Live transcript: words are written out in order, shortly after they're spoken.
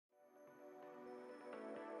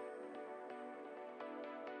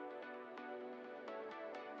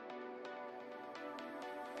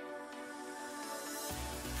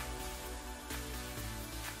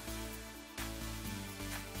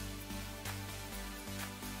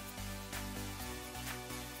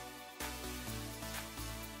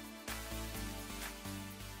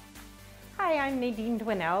Hi, I'm Nadine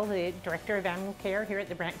Dwinell, the Director of Animal Care here at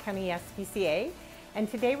the Brant County SPCA,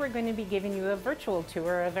 and today we're going to be giving you a virtual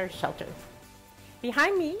tour of our shelter.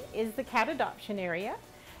 Behind me is the cat adoption area.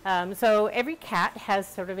 So every cat has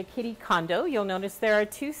sort of a kitty condo. You'll notice there are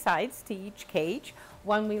two sides to each cage.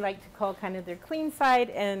 One we like to call kind of their clean side,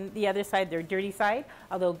 and the other side their dirty side,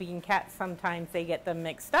 although being cats sometimes they get them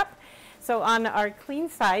mixed up. So on our clean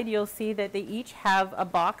side, you'll see that they each have a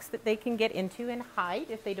box that they can get into and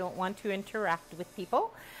hide if they don't want to interact with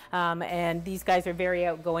people. And these guys are very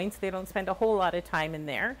outgoing, so they don't spend a whole lot of time in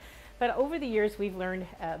there. But over the years, we've learned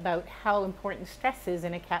about how important stress is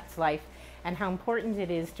in a cat's life and how important it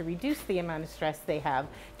is to reduce the amount of stress they have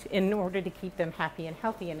in order to keep them happy and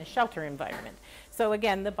healthy in a shelter environment. So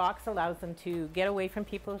again, the box allows them to get away from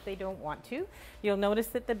people if they don't want to. You'll notice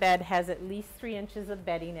that the bed has at least 3 inches of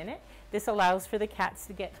bedding in it. This allows for the cats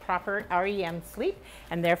to get proper REM sleep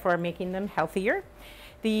and therefore making them healthier.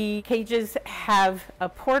 The cages have a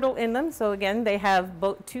portal in them, so again, they have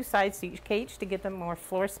both two sides to each cage to give them more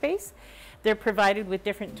floor space. They're provided with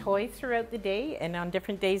different toys throughout the day and on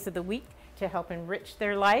different days of the week to help enrich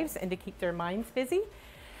their lives and to keep their minds busy.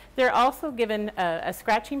 They're also given a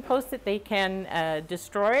scratching post that they can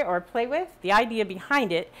destroy or play with. The idea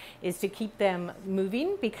behind it is to keep them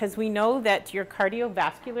moving, because we know that your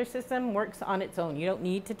cardiovascular system works on its own. You don't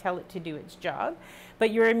need to tell it to do its job,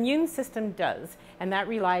 but your immune system does, and that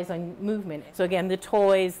relies on movement. So again, the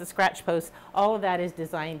toys, the scratch posts, all of that is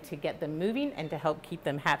designed to get them moving and to help keep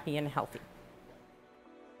them happy and healthy.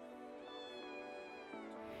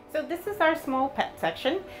 So this is our small pet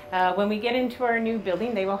section. When we get into our new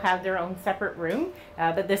building, they will have their own separate room,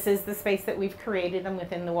 but this is the space that we've created them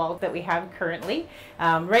within the walls that we have currently.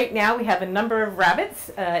 Right now we have a number of rabbits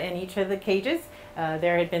in each of the cages.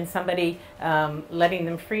 There had been somebody letting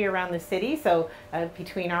them free around the city, so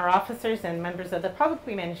between our officers and members of the public,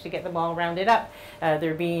 we managed to get them all rounded up.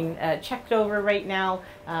 They're being checked over right now,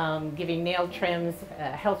 giving nail trims,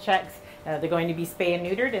 health checks. They're going to be spay and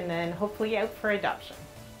neutered and then hopefully out for adoption.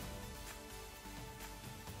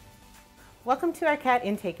 Welcome to our cat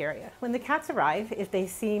intake area. When the cats arrive, if they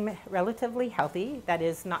seem relatively healthy, that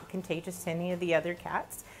is not contagious to any of the other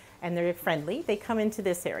cats, and they're friendly, they come into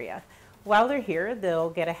this area. While they're here, they'll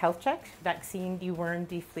get a health check, vaccine, deworm,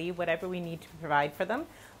 deflea, whatever we need to provide for them.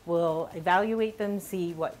 We'll evaluate them,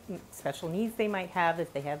 see what special needs they might have,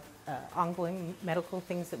 if they have ongoing medical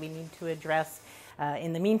things that we need to address.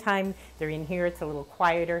 In the meantime, they're in here, it's a little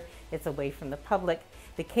quieter, it's away from the public.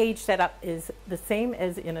 The cage setup is the same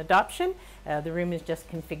as in adoption. The room is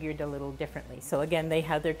just configured a little differently. So again, they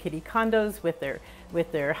have their kitty condos with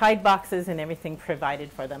their hide boxes and everything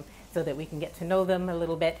provided for them so that we can get to know them a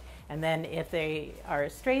little bit. And then if they are a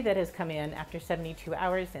stray that has come in after 72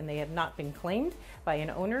 hours and they have not been claimed by an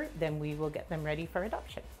owner, then we will get them ready for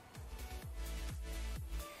adoption.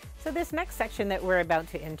 So this next section that we're about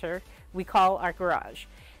to enter, we call our garage.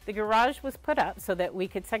 The garage was put up so that we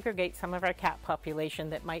could segregate some of our cat population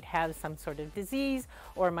that might have some sort of disease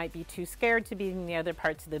or might be too scared to be in the other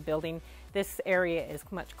parts of the building. This area is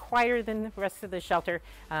much quieter than the rest of the shelter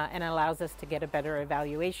and allows us to get a better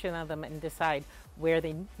evaluation of them and decide where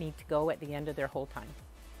they need to go at the end of their whole time.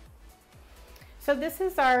 So this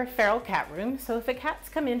is our feral cat room. So if a cat's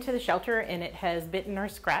come into the shelter and it has bitten or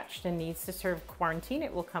scratched and needs to serve quarantine,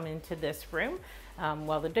 it will come into this room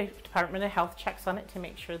while the Department of Health checks on it to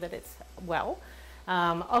make sure that it's well.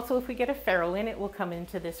 Also, if we get a feral in, it will come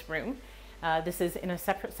into this room. This is in a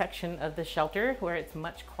separate section of the shelter where it's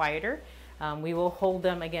much quieter. We will hold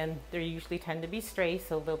them, again, they usually tend to be stray,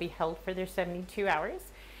 so they'll be held for their 72 hours.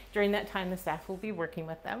 During that time, the staff will be working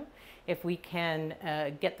with them. If we can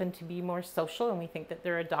get them to be more social and we think that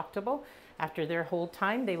they're adoptable, after their hold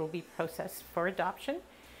time, they will be processed for adoption.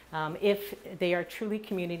 If they are truly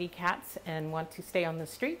community cats and want to stay on the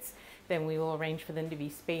streets, then we will arrange for them to be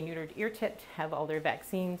spay, neutered, ear-tipped, have all their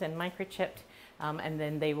vaccines and microchipped, and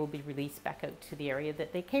then they will be released back out to the area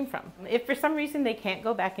that they came from. If for some reason they can't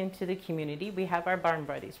go back into the community, we have our Barn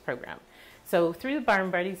Buddies program. So through the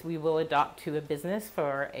Barn Buddies, we will adopt to a business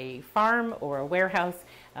for a farm or a warehouse,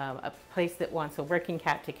 a place that wants a working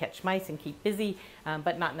cat to catch mice and keep busy,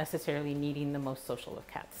 but not necessarily needing the most social of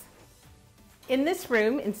cats. In this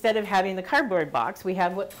room, instead of having the cardboard box, we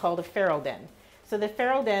have what's called a feral den. So the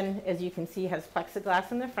feral den, as you can see, has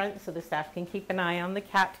plexiglass in the front so the staff can keep an eye on the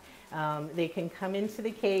cat. They can come into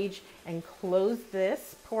the cage and close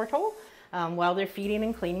this portal while they're feeding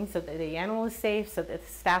and cleaning so that the animal is safe, so that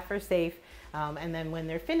the staff are safe. And then when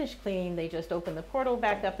they're finished cleaning, they just open the portal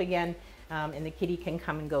back up again. and the kitty can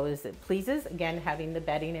come and go as it pleases. Again, having the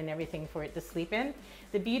bedding and everything for it to sleep in.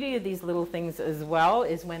 The beauty of these little things as well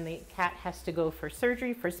is when the cat has to go for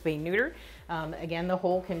surgery, for spay-neuter, again, the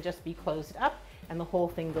hole can just be closed up and the whole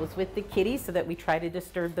thing goes with the kitty so that we try to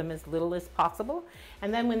disturb them as little as possible.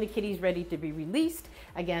 And then when the kitty's ready to be released,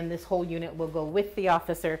 again, this whole unit will go with the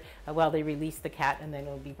officer while they release the cat, and then it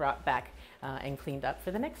will be brought back and cleaned up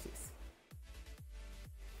for the next use.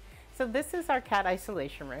 So this is our cat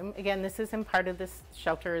isolation room. Again, this is in part of this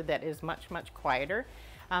shelter that is much, much quieter.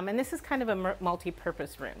 And this is kind of a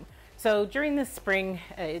multi-purpose room. So during the spring,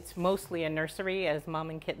 it's mostly a nursery. As mom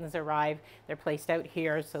and kittens arrive, they're placed out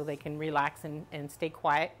here so they can relax and stay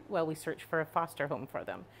quiet while we search for a foster home for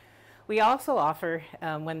them. We also offer,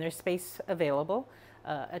 when there's space available,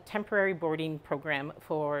 a temporary boarding program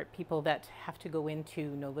for people that have to go into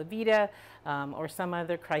Nova Vita or some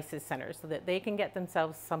other crisis center so that they can get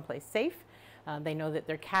themselves someplace safe. They know that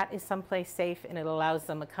their cat is someplace safe, and it allows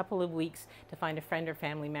them a couple of weeks to find a friend or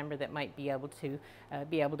family member that might be able to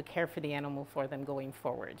care for the animal for them going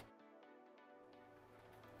forward.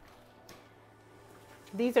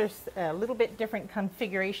 These are a little bit different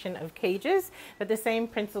configuration of cages, but the same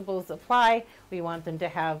principles apply. We want them to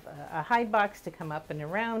have a hide box to come up and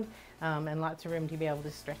around, and lots of room to be able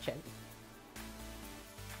to stretch out.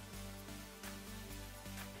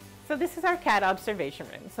 So this is our cat observation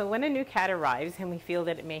room. So when a new cat arrives and we feel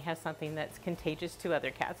that it may have something that's contagious to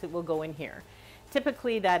other cats, it will go in here.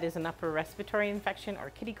 Typically that is an upper respiratory infection,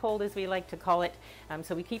 or kitty cold as we like to call it.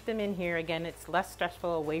 So we keep them in here. Again, it's less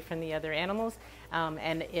stressful, away from the other animals,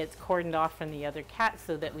 and it's cordoned off from the other cats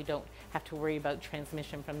so that we don't have to worry about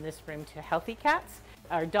transmission from this room to healthy cats.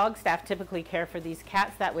 Our dog staff typically care for these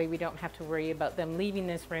cats. That way we don't have to worry about them leaving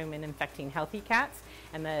this room and infecting healthy cats,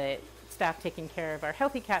 and the staff taking care of our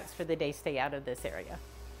healthy cats for the day stay out of this area.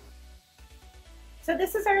 So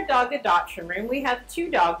this is our dog adoption room. We have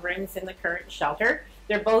 2 dog rooms in the current shelter.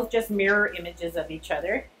 They're both just mirror images of each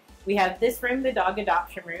other. We have this room, the dog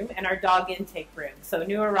adoption room, and our dog intake room. So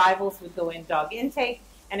new arrivals would go in dog intake,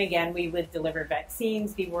 and again, we would deliver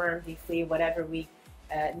vaccines, deworm, deflea, whatever we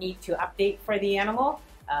need to update for the animal,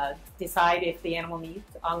 decide if the animal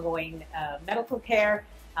needs ongoing medical care,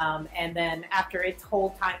 and then after its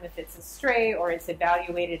hold time, if it's a stray or it's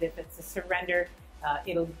evaluated, if it's a surrender,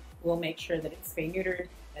 we'll make sure that it's spay-neutered,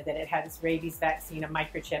 that it has rabies vaccine, a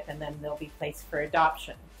microchip, and then they'll be placed for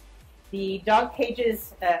adoption. The dog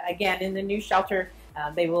cages, again, in the new shelter,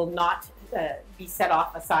 they will not be set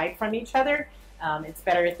off aside from each other. It's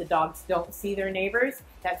better if the dogs don't see their neighbors.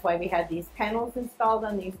 That's why we had these panels installed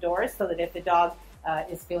on these doors, so that if the dog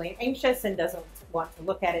is feeling anxious and doesn't want to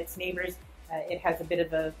look at its neighbors, it has a bit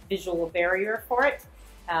of a visual barrier for it.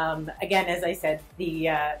 Again, as I said,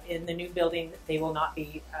 in the new building, they will not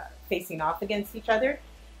be facing off against each other.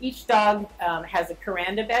 Each dog has a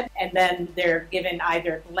Kuranda bed, and then they're given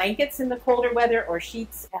either blankets in the colder weather or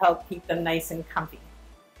sheets to help keep them nice and comfy.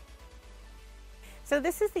 So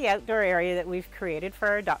this is the outdoor area that we've created for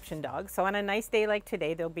our adoption dogs. So on a nice day like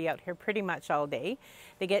today, they'll be out here pretty much all day.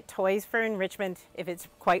 They get toys for enrichment. If it's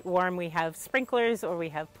quite warm, we have sprinklers or we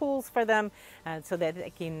have pools for them so that they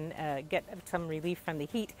can get some relief from the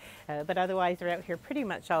heat. But otherwise, they're out here pretty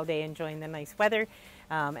much all day enjoying the nice weather.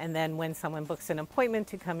 And then when someone books an appointment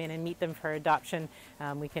to come in and meet them for adoption,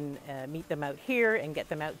 we can meet them out here and get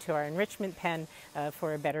them out to our enrichment pen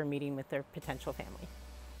for a better meeting with their potential family.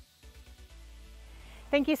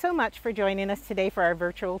 Thank you so much for joining us today for our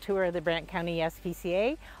virtual tour of the Brant County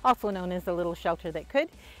SPCA, also known as the Little Shelter That Could,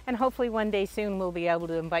 and hopefully one day soon we'll be able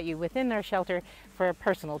to invite you within our shelter for a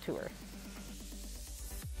personal tour.